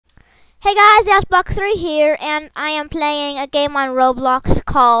Hey guys, Buck3 here, and I am playing a game on Roblox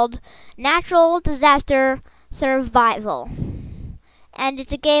called Natural Disaster Survival. And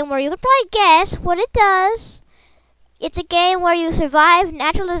it's a game where you can probably guess what it does. It's a game where you survive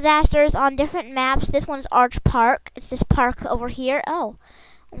natural disasters on different maps. This one's Arch Park. It's this park over here. Oh,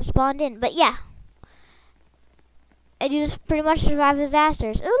 I'm spawned in, but yeah. And you just pretty much survive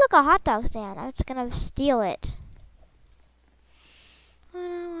disasters. Ooh, look, a hot dog stand. I'm just gonna steal it.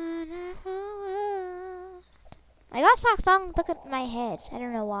 I got song stuck at my head. I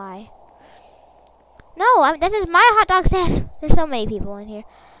don't know why. No, this is my hot dog stand. There's so many people in here.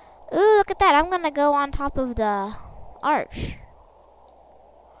 Ooh, look at that. I'm gonna go on top of the arch.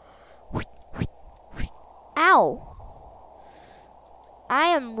 Ow. I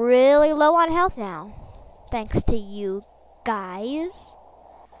am really low on health now. Thanks to you guys.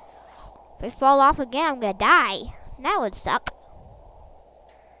 If I fall off again, I'm gonna die. That would suck.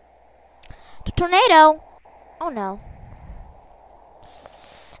 The tornado. Oh no.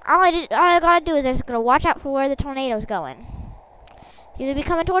 All I gotta do is I'm just gonna watch out for where the tornado's going. It's gonna be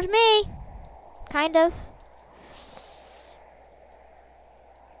coming towards me. Kind of.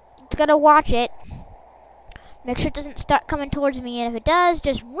 Just gotta watch it. Make sure it doesn't start coming towards me, and if it does,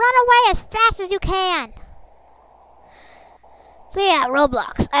 just run away as fast as you can. So yeah,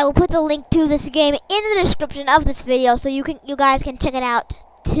 Roblox. I will put the link to this game in the description of this video, so you guys can check it out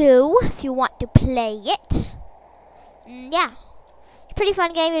too if you want to play it. Yeah, it's a pretty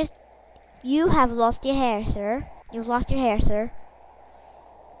fun game. You have lost your hair, sir. You've lost your hair, sir.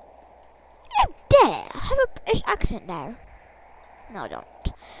 You dare have a British accent there? No, don't.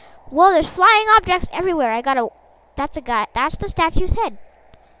 Whoa, there's flying objects everywhere. That's a guy. That's the statue's head.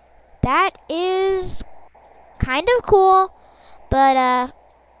 That is kind of cool, but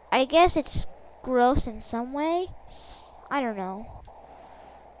I guess it's gross in some way. I don't know.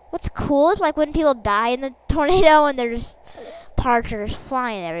 What's cool is like when people die in the tornado and their parts are just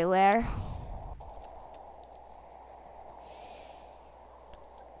flying everywhere.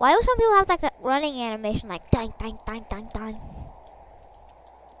 Why do some people have like that running animation, like dang, dang, dang, dang, dang?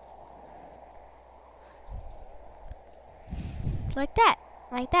 Like that,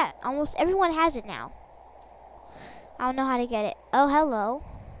 like that. Almost everyone has it now. I don't know how to get it. Oh, hello.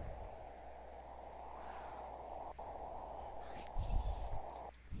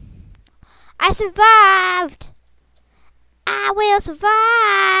 I survived! I will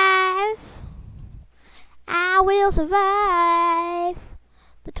survive! I will survive!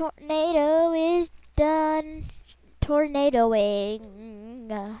 The tornado is done tornadoing.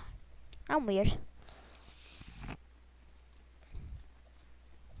 I'm weird.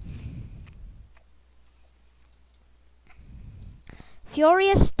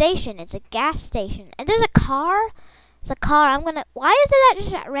 Furious Station. It's a gas station. And there's a car. It's a car. Why is there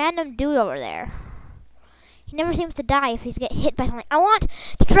just that random dude over there? He never seems to die if he's get hit by something. I want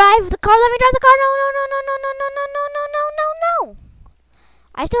to drive the car. Let me drive the car. No, no, no, no, no, no, no, no, no, no, no, no, no.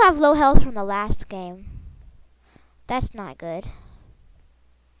 I still have low health from the last game. That's not good.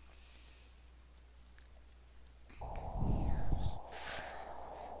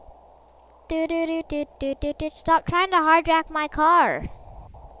 Stop trying to hijack my car.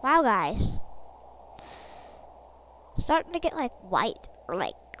 Wow, guys. Starting to get like white, or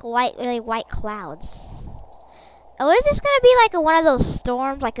like really white clouds. Oh, is this gonna be like one of those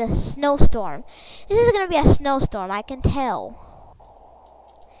storms, like a snowstorm? This is gonna be a snowstorm. I can tell.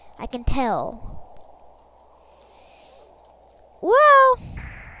 I can tell. Whoa!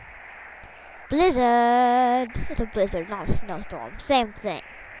 Blizzard. It's a blizzard, not a snowstorm. Same thing.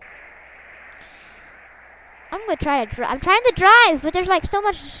 I'm gonna try to drive. I'm trying to drive, but there's like so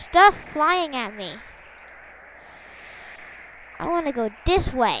much stuff flying at me. I want to go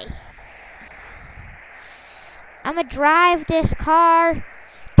this way. I'm gonna drive this car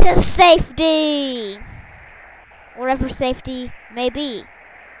to safety. Wherever safety may be.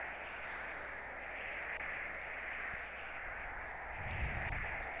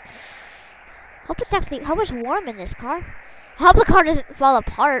 Hope it's warm in this car. I hope the car doesn't fall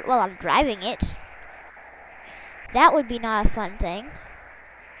apart while I'm driving it. That would be not a fun thing.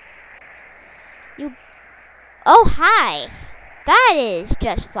 Oh, hi. That is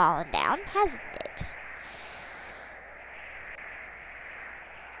just fallen down, hasn't it?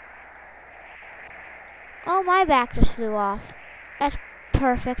 Oh, my back just flew off. That's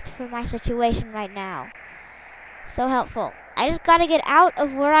perfect for my situation right now. So helpful. I just gotta get out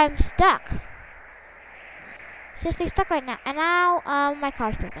of where I'm stuck. Seriously stuck right now. And now, my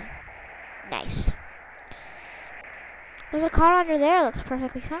car's broken. Nice. There's a car under there. It looks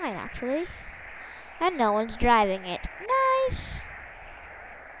perfectly fine, actually. And no one's driving it. Nice.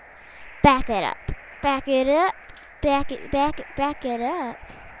 Back it up. Back it up. Back it up.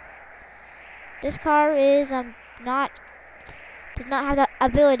 This car is does not have the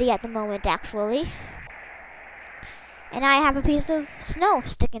ability at the moment, actually. And I have a piece of snow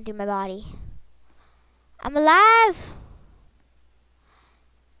sticking through my body. I'm alive.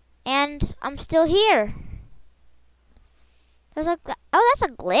 And I'm still here. That's a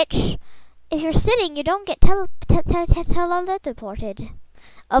glitch. If you're sitting, you don't get teleported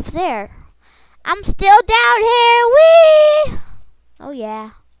up there. I'm still down here. Wee! Oh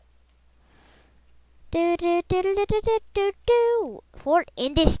yeah. Do do do do do do do do. Fort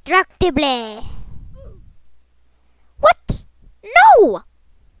indestructible. What? No.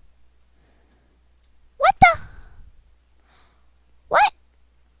 What the? What?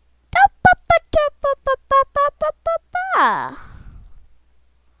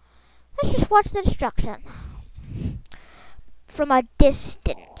 Let's just watch the destruction from a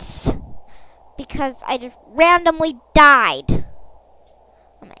distance because I just randomly died.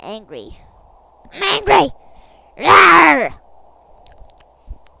 I'm angry. I'm angry. Rawr!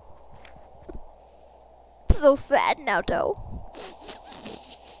 So sad now, though.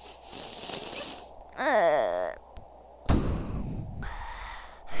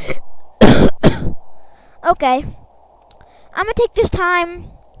 Okay. I'm gonna take this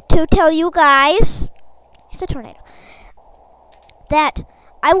time to tell you guys, it's a tornado, that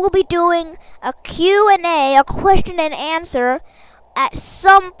I will be doing a Q&A, a question and answer, at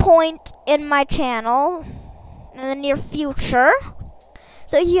some point in my channel in the near future.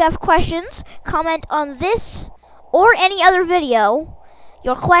 So if you have questions, comment on this or any other video,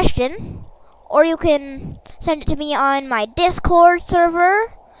 your question, or you can send it to me on my Discord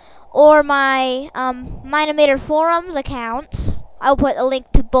server or my Minimator Forums account. I'll put a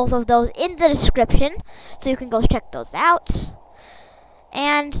link to both of those in the description, so you can go check those out.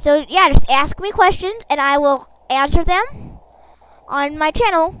 And so, yeah, just ask me questions, and I will answer them on my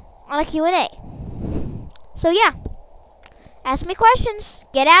channel on a Q&A. So, yeah, ask me questions.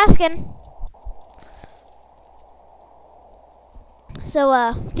 Get asking.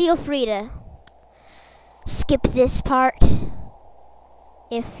 So, feel free to skip this part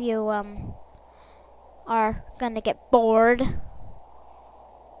if you, are gonna get bored.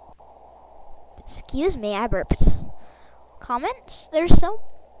 Excuse me, I burped. Comments? There's so...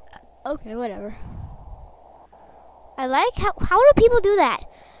 Okay, whatever. I like how do people do that?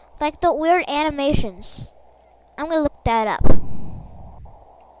 Like the weird animations. I'm gonna look that up.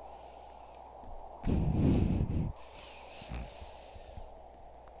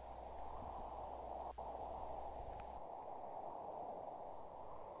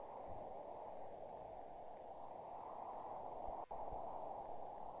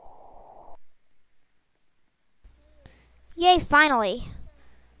 Yay, finally.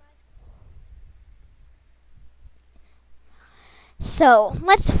 So,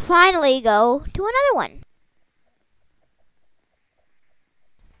 let's finally go to another one.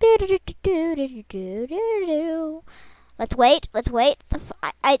 Let's wait.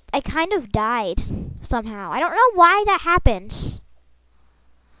 I kind of died somehow. I don't know why that happens.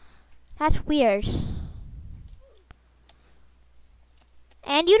 That's weird.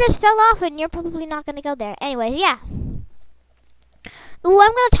 And you just fell off and you're probably not going to go there. Anyways, yeah. Ooh,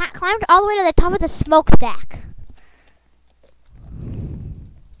 I'm going to climb all the way to the top of the smokestack.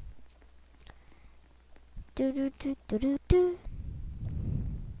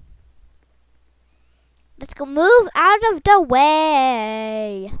 Let's go move out of the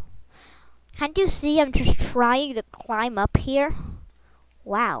way. Can't you see I'm just trying to climb up here?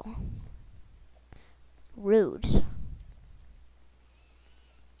 Wow. Rude.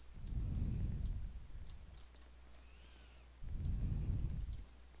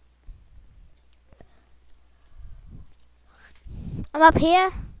 I'm up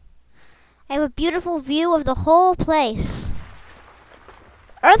here. I have a beautiful view of the whole place.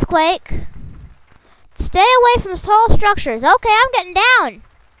 Earthquake. Stay away from tall structures. Okay, I'm getting down.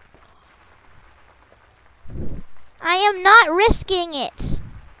 I am not risking it.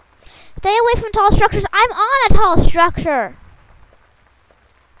 Stay away from tall structures. I'm on a tall structure.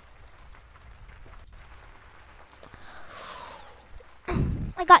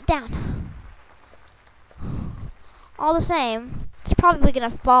 I got down. All the same, it's probably gonna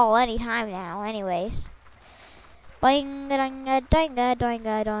fall anytime now, anyways. Boing, doinga, doinga,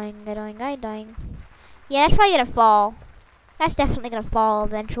 doinga, doinga, doinga, doing. Yeah, it's probably gonna fall. That's definitely gonna fall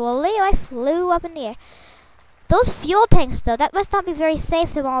eventually. I flew up in the air. Those fuel tanks, though, that must not be very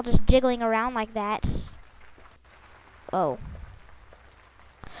safe, them all just jiggling around like that. Oh.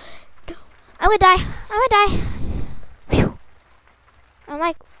 I'm gonna die. I'm gonna die. Whew. I'm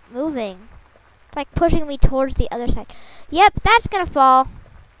like moving. It's like pushing me towards the other side. Yep, that's gonna fall.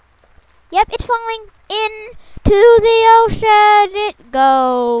 Yep, it's falling into the ocean. It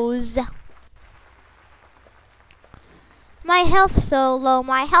goes. My health so low,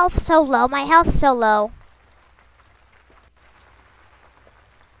 my health so low, my health so low.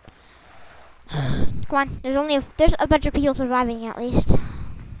 Come on, there's a bunch of people surviving at least.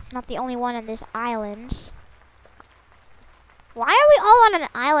 Not the only one on this island. Why are we all on an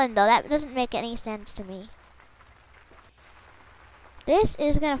island though? That doesn't make any sense to me. This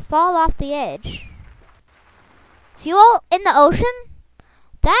is gonna fall off the edge. Fuel in the ocean?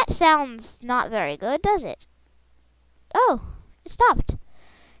 That sounds not very good, does it? Oh, it stopped.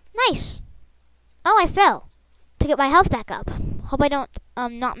 Nice. Oh, I fell to get my health back up. Hope I don't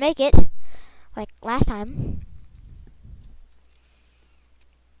not make it like last time.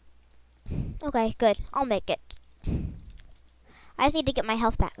 Okay, good. I'll make it. I just need to get my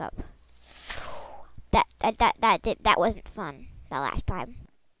health back up. That wasn't fun the last time.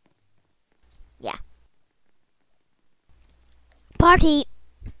 Yeah. Party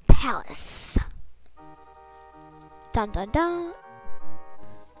Palace. Dun dun dun.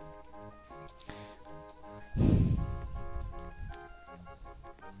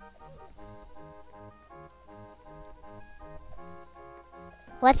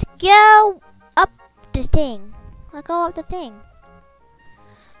 Let's go up the thing. Let's go up the thing.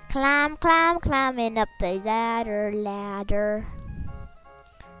 Climb, climb, climbing up the ladder, ladder.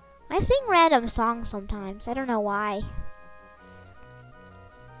 I sing random songs sometimes. I don't know why.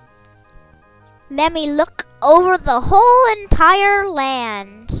 Let me look over the whole entire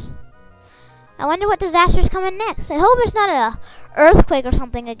land. I wonder what disaster's coming next. I hope it's not a earthquake or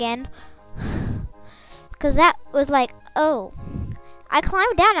something again. Cause that was like, oh. I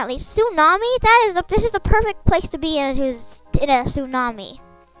climbed down at least. Tsunami? This is the perfect place to be in a tsunami.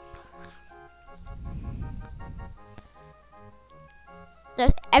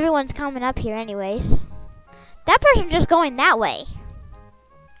 Everyone's coming up here anyways. That person's just going that way.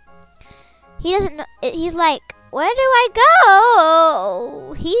 He doesn't know, he's like, where do I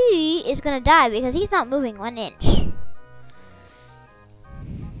go? He is gonna die because he's not moving 1 inch.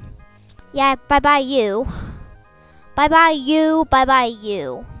 Yeah, bye-bye you. Bye-bye you, bye-bye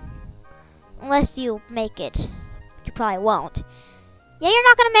you. Unless you make it. But you probably won't. Yeah, you're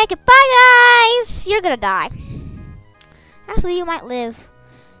not gonna make it. Bye, guys! You're gonna die. Actually, you might live.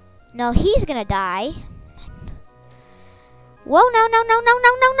 No, he's gonna die. Whoa, no, no, no, no,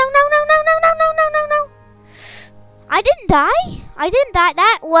 no, no, no, no, no, no, no, no, no, no, no, no. I didn't die. I didn't die.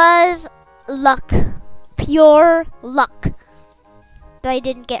 That was luck. Pure luck. That I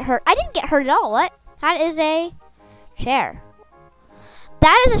didn't get hurt. I didn't get hurt at all. What? That is a chair.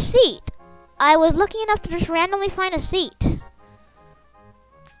 That is a seat. I was lucky enough to just randomly find a seat.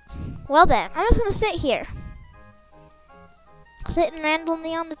 Well then, I'm just gonna sit here. Sitting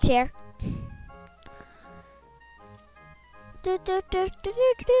randomly on the chair.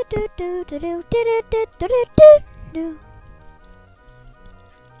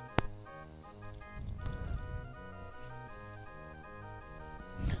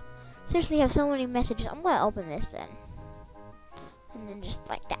 Seriously, I have so many messages. I'm gonna open this then. And then just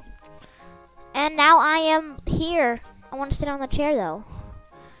like that. And now I am here. I want to sit on the chair though.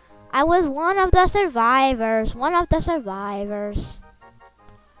 I was one of the survivors. One of the survivors.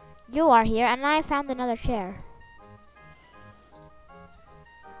 You are here, and I found another chair.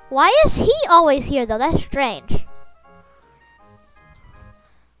 Why is he always here though? That's strange.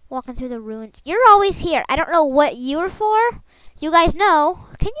 Walking through the ruins. You're always here. I don't know what you're for. If you guys know,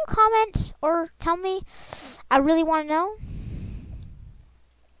 can you comment or tell me? I really want to know.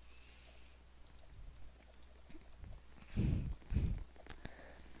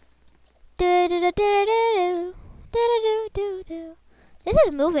 This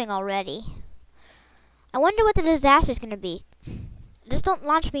is moving already. I wonder what the disaster is going to be. Just don't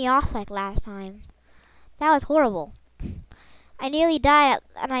launch me off like last time. That was horrible. I nearly died,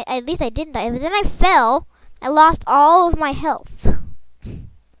 and at least I didn't die. But then I fell. I lost all of my health,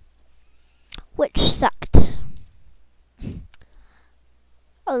 which sucked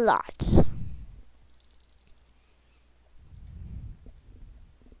a lot.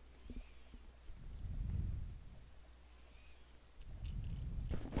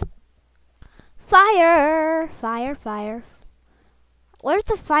 Fire! Fire! Fire! Where's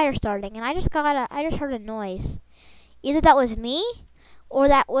the fire starting? And I just heard a noise. Either that was me, or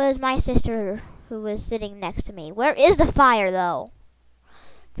that was my sister who was sitting next to me. Where is the fire, though?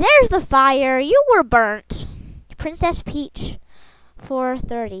 There's the fire. You were burnt. Princess Peach,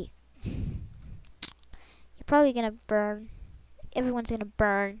 4:30. You're probably gonna burn everyone's gonna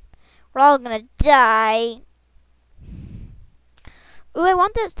burn. We're all gonna die. Ooh, I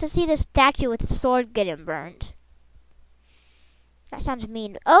want this to see the statue with the sword getting burned. That sounds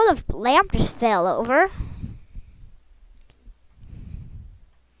mean. Oh, the lamp just fell over.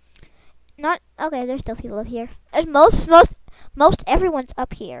 Not okay. There's still people up here. There's most everyone's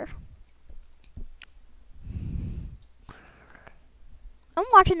up here. I'm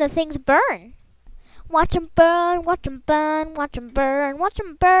watching the things burn. Watch them burn, watch them burn, watch them burn, watch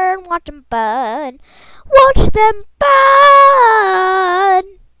them burn, watch them burn. Watch them burn!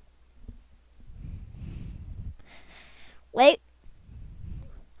 Wait.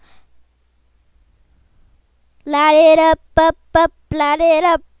 Light it up, light it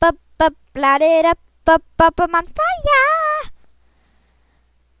up, light it up, I'm on fire!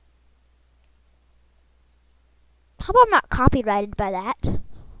 How about I'm not copyrighted by that?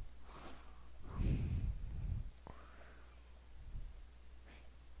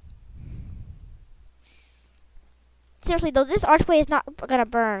 Seriously though, this archway is not gonna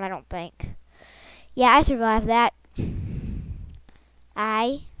burn, I don't think. Yeah, I survived that.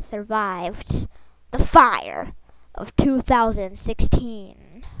 I survived the fire of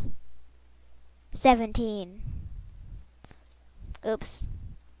 2016. 17. Oops.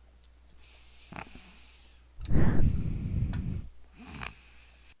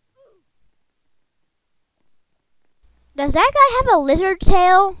 Does that guy have a lizard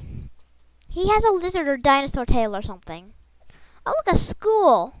tail? He has a lizard or dinosaur tail or something. Oh, look, a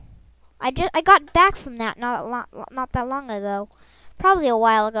school. I got back from that not that long ago. Probably a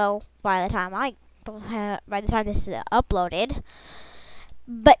while ago by the time this is uploaded.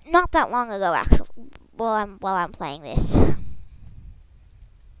 But not that long ago actually. While I'm playing this.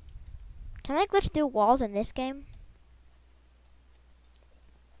 Can I glitch through walls in this game?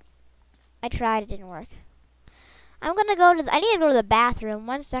 I tried, it didn't work. I'm gonna go to I need to go to the bathroom.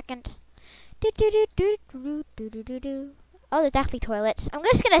 1 second. Oh, there's actually toilets. I'm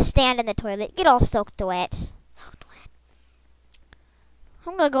just gonna stand in the toilet, get all soaked wet.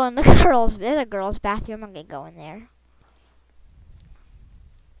 I'm gonna go in the there's a girl's bathroom. I'm gonna go in there.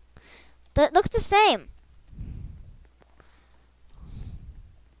 That looks the same.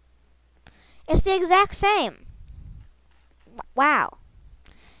 It's the exact same. Wow.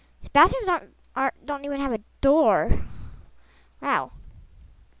 These bathrooms don't even have a door. Wow.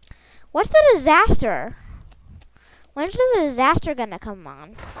 What's the disaster? When's the disaster gonna come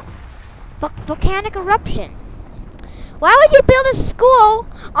on? Volcanic eruption. Why would you build a school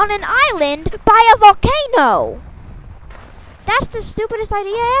on an island by a volcano? That's the stupidest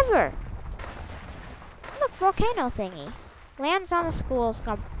idea ever. Look, volcano thingy. Lands on the school, it's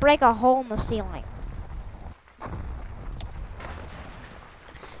gonna break a hole in the ceiling.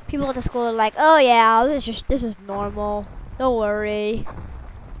 People at the school are like, oh yeah, this is normal. Don't worry.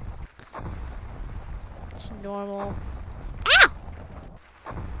 It's normal. Ow!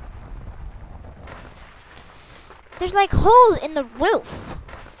 There's like holes in the roof.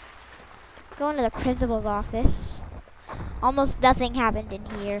 Going to the principal's office. Almost nothing happened in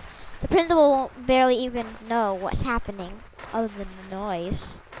here. The principal won't barely even know what's happening other than the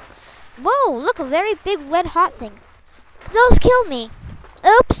noise. Whoa, look, a very big red hot thing. Those killed me.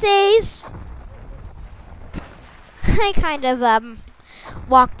 Oopsies. I kind of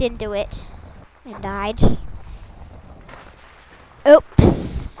walked into it and died.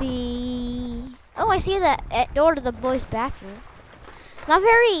 Oopsie. Oh, I see the door to the boys' bathroom. Not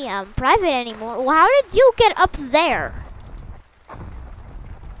very private anymore. Well, how did you get up there?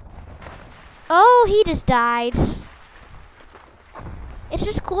 Oh, he just died. It's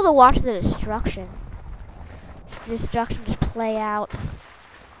just cool to watch the destruction. The destruction just play out.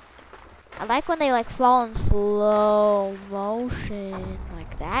 I like when they like fall in slow motion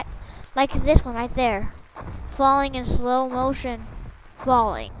like that. Like this one right there. Falling in slow motion.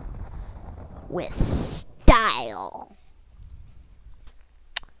 Falling with style.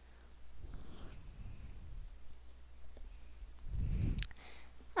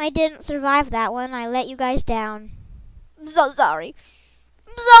 I didn't survive that one. I let you guys down. I'm so sorry.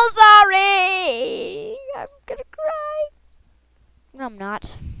 I'm so sorry. I'm gonna cry. No, I'm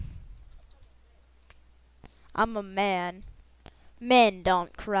not. I'm a man. Men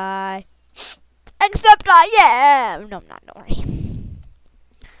don't cry. Except I am. No, I'm not. Don't worry.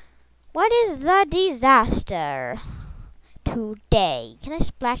 What is the disaster today? Can I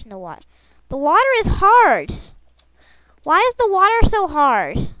splash in the water? The water is hard. Why is the water so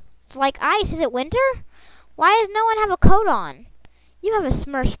hard? It's like ice. Is it winter? Why does no one have a coat on? You have a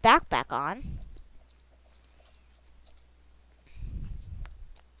Smurf's backpack on.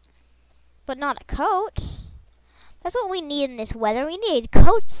 But not a coat. That's what we need in this weather. We need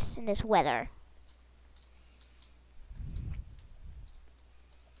coats in this weather.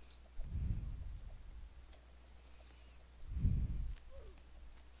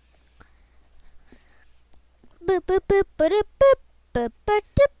 Boop boop boop boop boop boop boop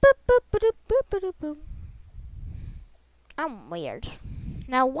boop boop boop boop. I'm weird.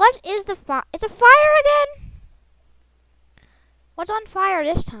 Now what is the fire? It's a fire again? What's on fire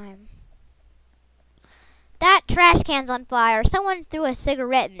this time? That trash can's on fire. Someone threw a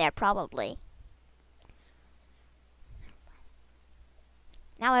cigarette in there probably.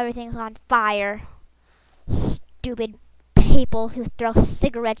 Now everything's on fire. Stupid people who throw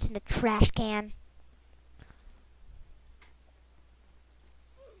cigarettes in the trash can.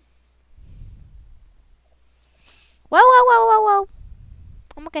 Whoa, whoa, whoa, whoa, whoa.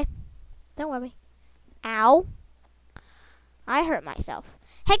 I'm okay. Don't worry. Ow. I hurt myself.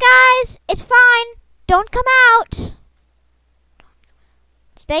 Hey guys, it's fine. Don't come out.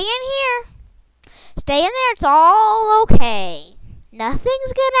 Stay in here. Stay in there. It's all okay.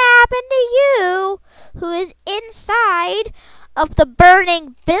 Nothing's gonna happen to you who is inside of the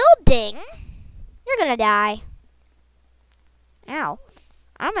burning building. You're gonna die. Ow.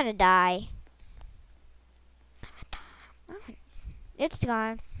 I'm gonna die. It's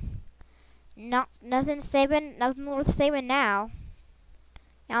gone. Nothing worth saving now.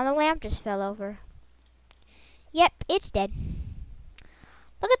 Now the lamp just fell over. Yep, it's dead.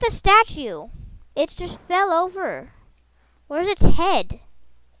 Look at the statue. It just fell over. Where's its head?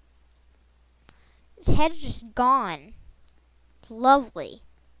 Its head's just gone. It's lovely.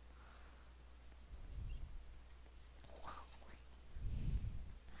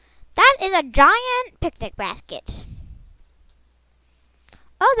 That is a giant picnic basket.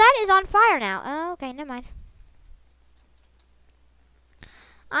 Oh, that is on fire now. Oh, okay, never mind.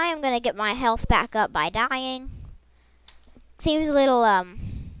 I am gonna get my health back up by dying. Seems a little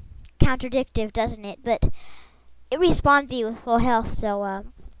contradictive, doesn't it? But it respawns you with full health, so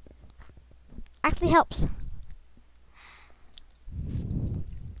actually helps.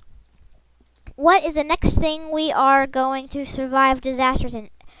 What is the next thing we are going to survive disasters in?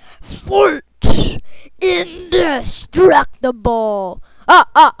 Fort Indestructible.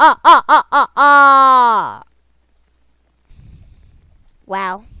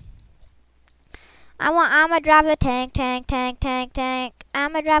 Wow. I'ma drive a tank.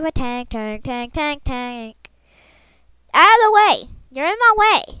 I'ma drive a tank. Out of the way. You're in my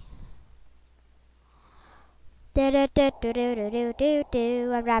way. I'm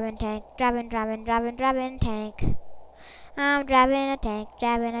driving tank. Driving tank. I'm driving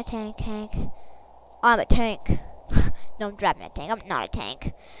a tank. I'm a tank. No, I'm driving a tank. I'm not a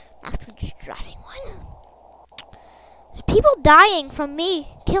tank. I'm actually just driving one. There's people dying from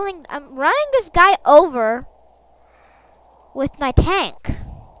me killing. I'm running this guy over with my tank.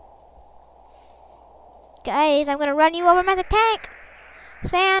 Guys, I'm gonna run you over with the tank.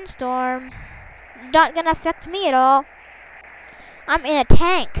 Sandstorm. Not gonna affect me at all. I'm in a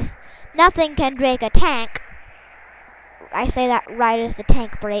tank. Nothing can break a tank. I say that right as the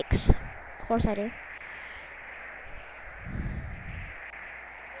tank breaks. Of course I do.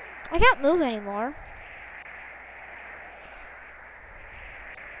 I can't move anymore.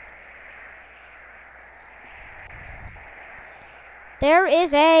 There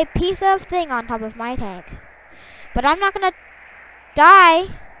is a piece of thing on top of my tank. But I'm not gonna die.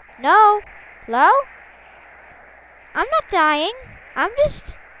 No. Hello? I'm not dying. I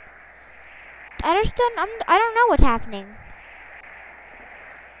don't know what's happening.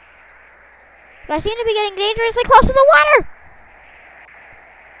 But I seem to be getting dangerously close to the water.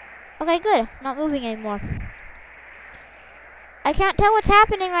 Okay, good. Not moving anymore. I can't tell what's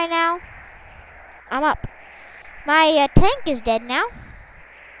happening right now. I'm up. My tank is dead now.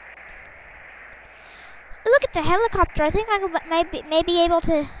 Look at the helicopter. I think I may be able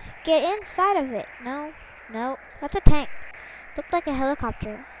to get inside of it. No, that's a tank. Looked like a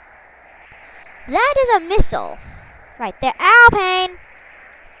helicopter. That is a missile. Right there. Ow, pain.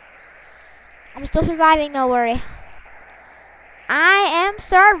 I'm still surviving, no worry. I am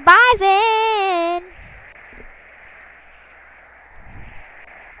surviving.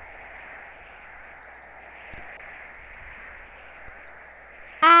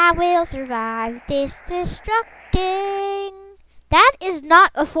 I will survive this destructing. That is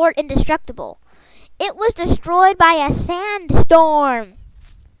not a fort indestructible. It was destroyed by a sandstorm.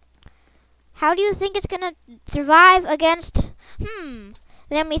 How do you think it's gonna survive against,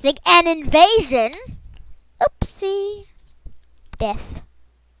 let me think, an invasion? Oopsie. Death.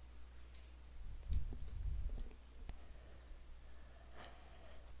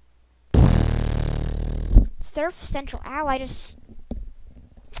 Surf Central. Ow, I just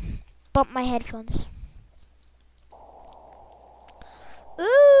bumped my headphones.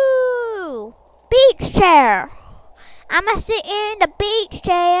 Ooh, beach chair. I'ma sit in the beach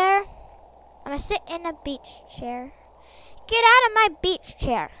chair. I'ma sit in a beach chair. Get out of my beach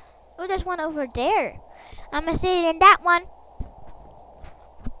chair. Oh, there's one over there. I'ma sit in that one.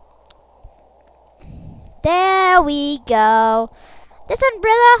 There we go. This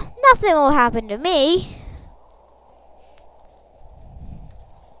umbrella, nothing will happen to me.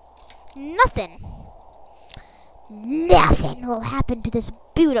 Nothing. Nothing will happen to this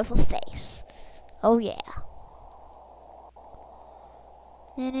beautiful face. Oh yeah.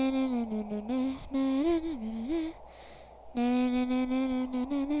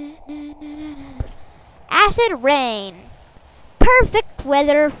 Acid rain. Perfect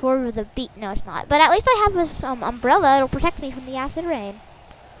weather for the beach. No, it's not. But at least I have this umbrella. It'll protect me from the acid rain.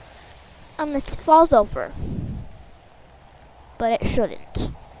 Unless it falls over. But it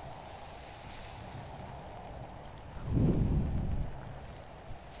shouldn't.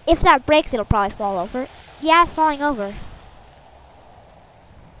 If that breaks, it'll probably fall over. Yeah, it's falling over.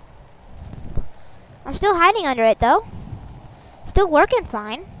 I'm still hiding under it, though. Still working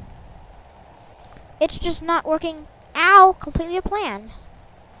fine. It's just not working, ow, completely a plan.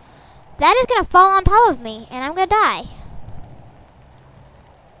 That is going to fall on top of me, and I'm going to die.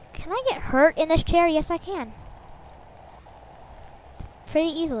 Can I get hurt in this chair? Yes, I can. Pretty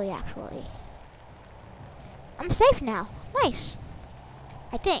easily, actually. I'm safe now. Nice.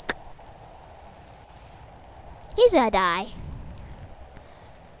 I think. He's gonna die.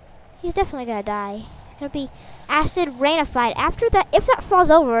 He's definitely gonna die. It's gonna be acid rainified. After that, if that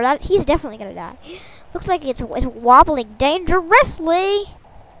falls over, he's definitely gonna die. Looks like it's wobbling dangerously.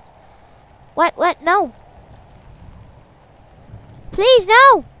 What? No. Please,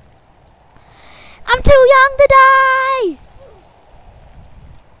 no. I'm too young to die.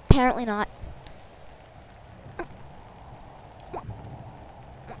 Apparently not.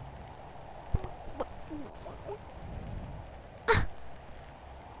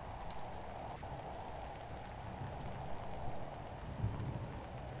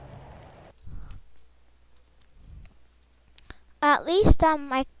 At least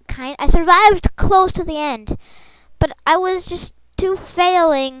I survived close to the end, but I was just too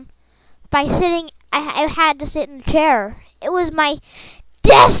failing by sitting. I had to sit in the chair. It was my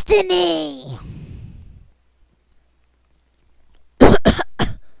destiny.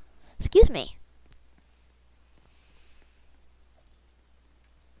 Excuse me.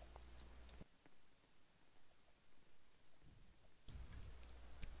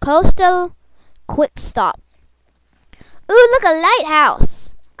 Coastal quick stop. Ooh, look, a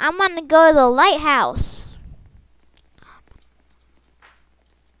lighthouse. I'm gonna go to the lighthouse.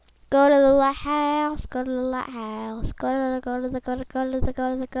 Go to the lighthouse. Go to the lighthouse. Go to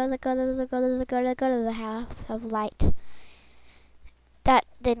the house of light. That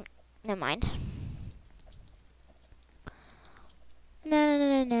didn't. Never mind.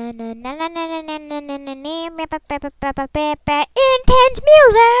 Intense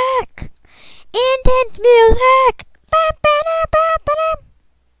music. Intense music.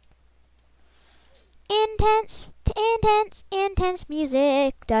 Intense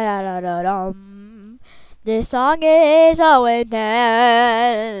music. Da da da da dum. This song is so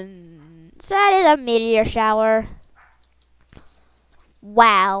intense. That is a meteor shower.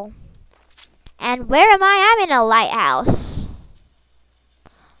 Wow. And where am I? I'm in a lighthouse.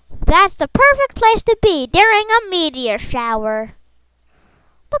 That's the perfect place to be during a meteor shower.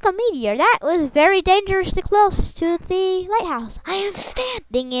 Look, a meteor. That was very dangerously close to the lighthouse I am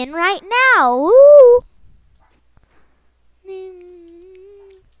standing in right now. Woo!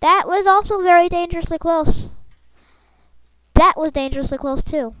 That was also very dangerously close. That was dangerously close,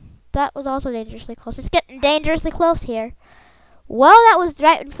 too. That was also dangerously close. It's getting dangerously close here. Well, that was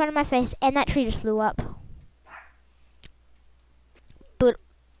right in front of my face, and that tree just blew up. But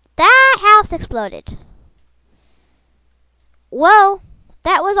that house exploded. Whoa.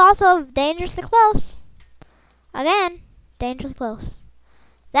 That was also dangerously close. Again, dangerously close.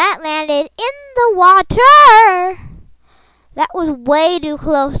 That landed in the water. That was way too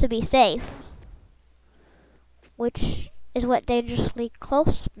close to be safe. Which is what dangerously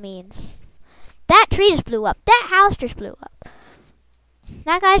close means. That tree just blew up. That house just blew up.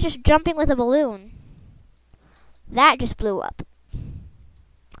 That guy's just jumping with a balloon. That just blew up.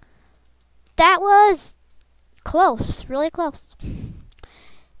 That was close. Really close.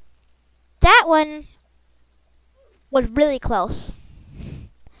 That one was really close.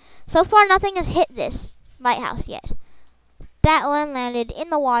 So far, nothing has hit this lighthouse yet. That one landed in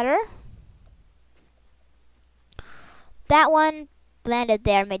the water. that one landed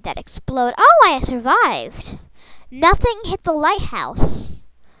there, made that explode. Oh, I survived. Nothing hit the lighthouse.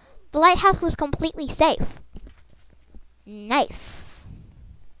 The lighthouse was completely safe. Nice.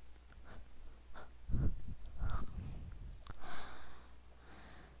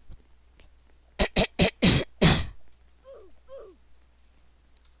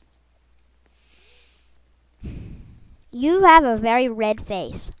 You have a very red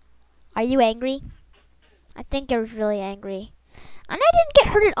face. Are you angry? I think you're really angry. And I didn't get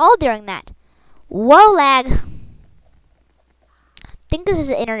hurt at all during that. Whoa, lag. I think this is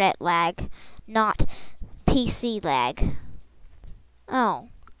internet lag, not PC lag. Oh.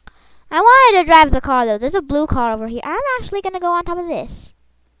 I wanted to drive the car, though. There's a blue car over here. I'm actually going to go on top of this.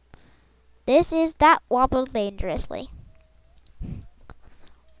 That wobbles dangerously.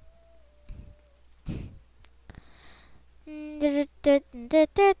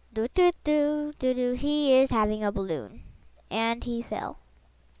 He is having a balloon. And he fell.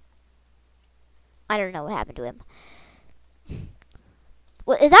 I don't know what happened to him.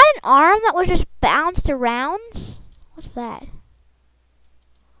 Is that an arm that was just bounced around? What's that?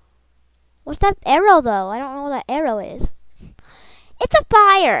 What's that arrow, though? I don't know what that arrow is. It's a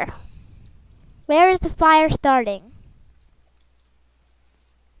fire. Where is the fire starting?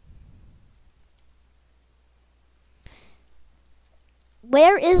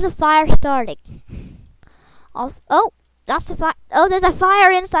 Where is the fire starting? Also, oh, that's the fire. Oh, there's a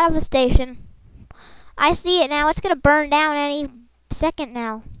fire inside of the station. I see it now. It's going to burn down any second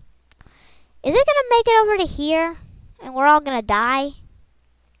now. Is it going to make it over to here? And we're all going to die?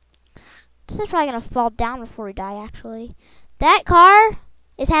 This is probably going to fall down before we die, actually. That car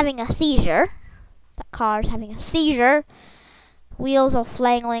is having a seizure. That car is having a seizure. Wheels are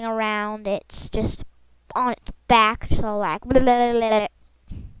flailing around. It's just on its back. So like, blah, blah, blah, blah.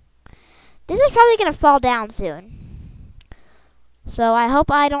 This is probably going to fall down soon. So I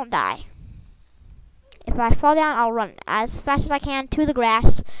hope I don't die. If I fall down, I'll run as fast as I can to the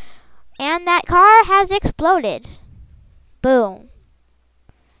grass. And that car has exploded. Boom.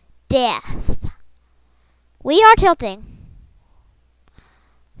 Death. We are tilting.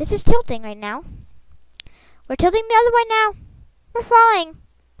 This is tilting right now. We're tilting the other way now. We're falling.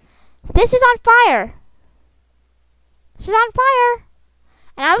 This is on fire. This is on fire.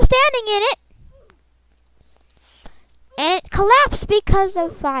 And I'm standing in it. And it collapsed because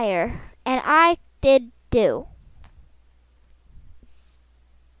of fire. And I did too.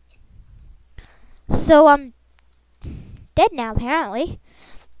 So I'm dead now, apparently.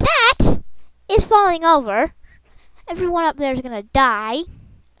 That is falling over. Everyone up there is going to die.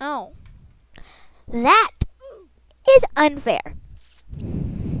 Oh. That is unfair.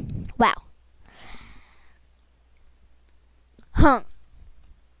 Wow. Huh.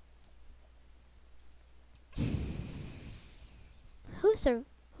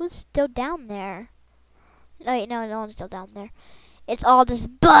 Who's still down there? Oh, wait, no one's still down there. It's all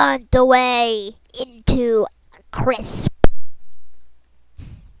just burnt away into a crisp.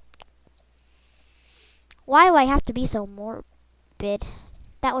 Why do I have to be so morbid?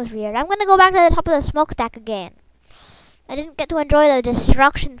 That was weird. I'm gonna go back to the top of the smokestack again. I didn't get to enjoy the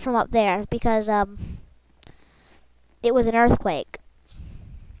destruction from up there because it was an earthquake.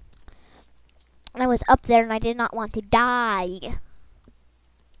 And I was up there and I did not want to die.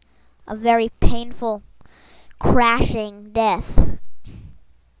 A very painful crashing death.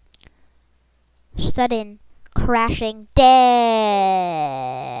 Sudden crashing death.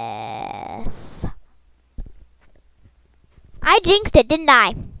 I jinxed it, didn't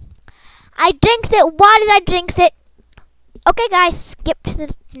I? I jinxed it. Why did I jinx it? Okay, guys, skip to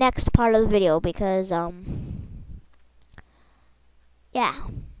the next part of the video because, yeah.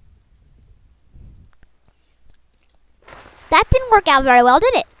 That didn't work out very well,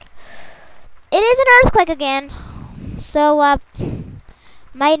 did it? It is an earthquake again. So,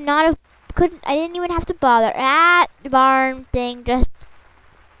 might not have, I didn't even have to bother. That barn thing just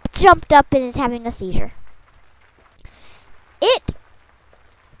jumped up and is having a seizure. It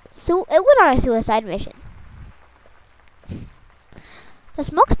went on a suicide mission. The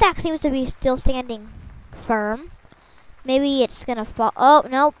smokestack seems to be still standing firm. Maybe it's gonna fall.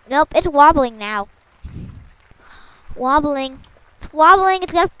 Oh, nope, it's wobbling now. Wobbling. It's wobbling.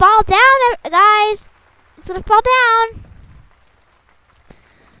 It's gonna fall down, guys. It's gonna fall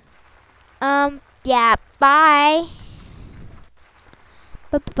down. Yeah, bye.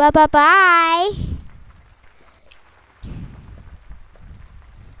 Bye.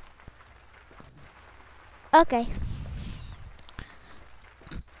 Okay.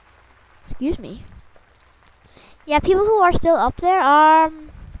 Excuse me. Yeah, people who are still up there are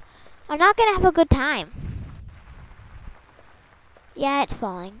not gonna have a good time. Yeah, it's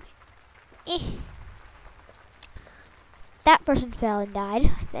falling. Eh. That person fell and died,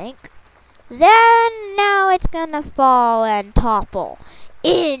 I think. Then now it's gonna fall and topple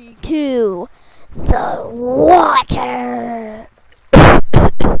into the water.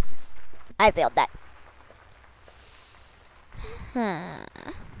 I failed that.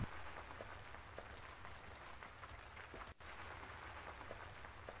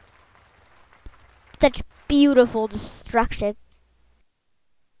 Such beautiful destruction.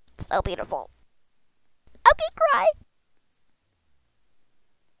 So beautiful. Okay, cry.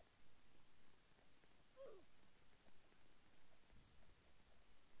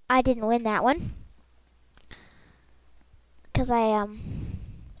 I didn't win that one. Because I,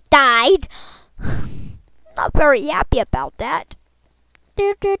 died. Not very happy about that.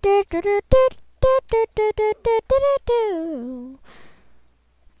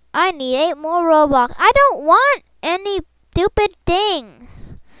 I need 8 more Roblox. I don't want any stupid thing.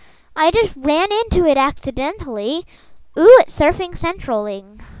 I just ran into it accidentally. Ooh, it's surfing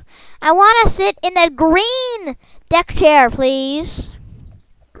centraling. I want to sit in the green deck chair, please.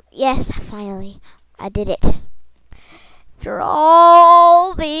 Yes, finally. I did it. After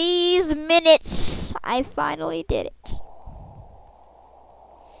all these minutes, I finally did it.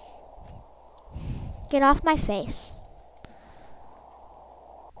 Get off my face.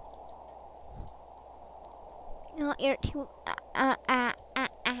 No, you're too...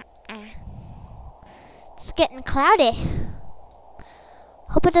 It's getting cloudy.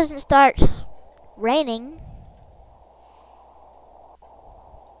 Hope it doesn't start raining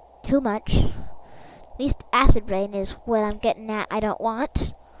too much. At least acid rain is what I'm getting at. I don't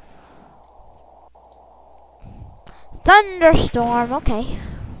want. Thunderstorm, okay.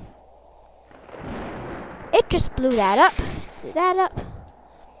 It just blew that up. Blew that up.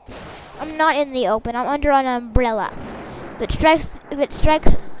 I'm not in the open. I'm under an umbrella. If it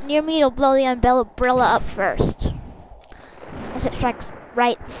strikes near me, it'll blow the umbrella up first. Unless it strikes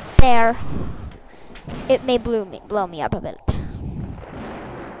right there, it may blow me up a bit.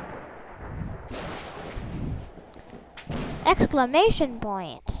 Exclamation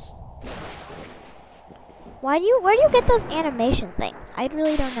points. Where do you get those animation things? I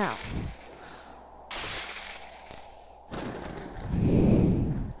really don't know.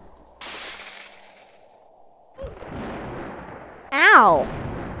 Ow!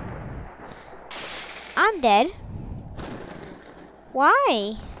 I'm dead.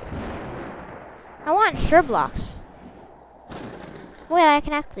 Why? I want sure blocks. Wait, I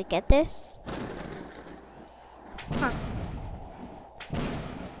can actually get this? Huh.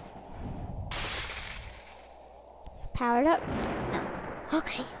 Powered up? No.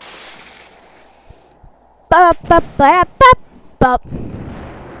 Okay. Ba-ba-ba-ba-ba-ba.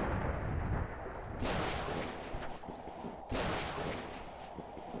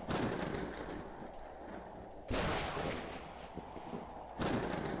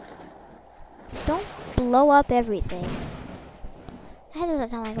 Don't blow up everything. That doesn't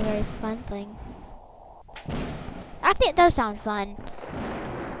sound like a very fun thing. Actually, it does sound fun.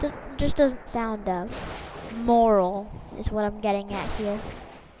 It just doesn't sound moral, is what I'm getting at here.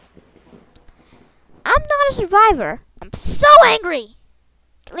 I'm not a survivor. I'm so angry.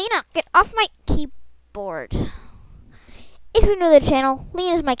 Lena, get off my keyboard. If you're new to the channel,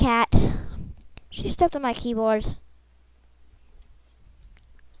 Lena's my cat. She stepped on my keyboard.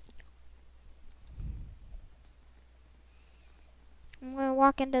 I'm gonna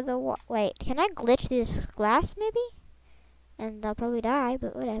walk into the wait, can I glitch this glass maybe? And I'll probably die,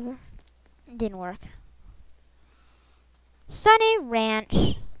 but whatever. It didn't work. Sunny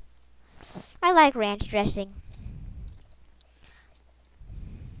Ranch. I like ranch dressing.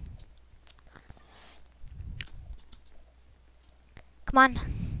 Come on.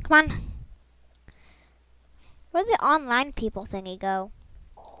 Come on. Where'd the online people thingy go?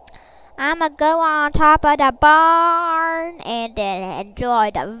 I'ma go on top of the barn and then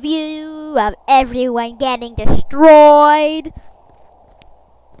enjoy the view of everyone getting destroyed.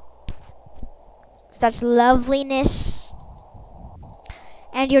 Such loveliness.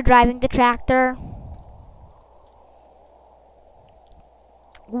 And you're driving the tractor.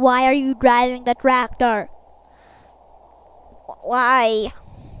 Why are you driving the tractor? Why?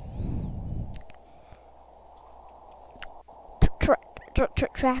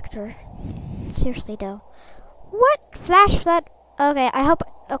 Tractor. Seriously though. What? Flash flood? Okay, I hope.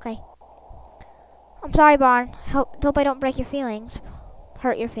 Okay. I'm sorry, Barn. Hope I don't break your feelings.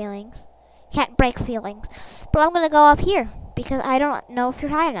 Hurt your feelings. Can't break feelings. But I'm gonna go up here because I don't know if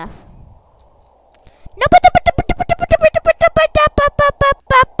you're high enough. No, but.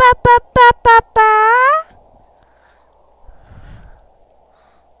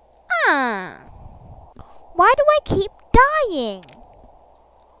 Why do I keep dying?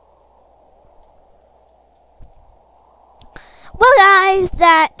 Well, guys,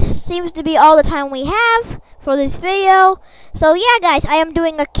 that seems to be all the time we have for this video. So, yeah, guys, I am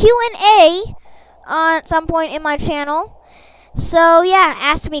doing a Q&A on some point in my channel. So, yeah,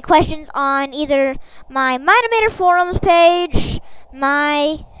 ask me questions on either my Minomator forums page,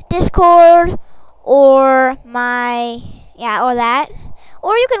 my Discord, or my, or that.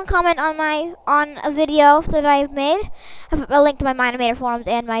 Or you can comment on a video that I've made. I put a link to my Minomator forums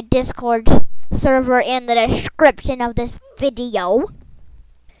and my Discord server in the description of this video.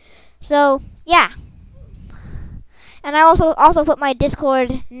 So, yeah. And I also put my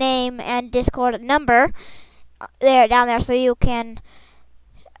Discord name and Discord number down there, so you can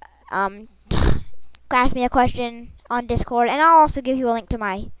ask me a question on Discord, and I'll also give you a link to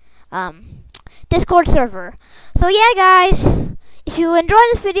my Discord server. So yeah, guys, if you enjoyed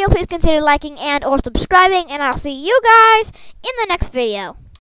this video, please consider liking and or subscribing, and I'll see you guys in the next video.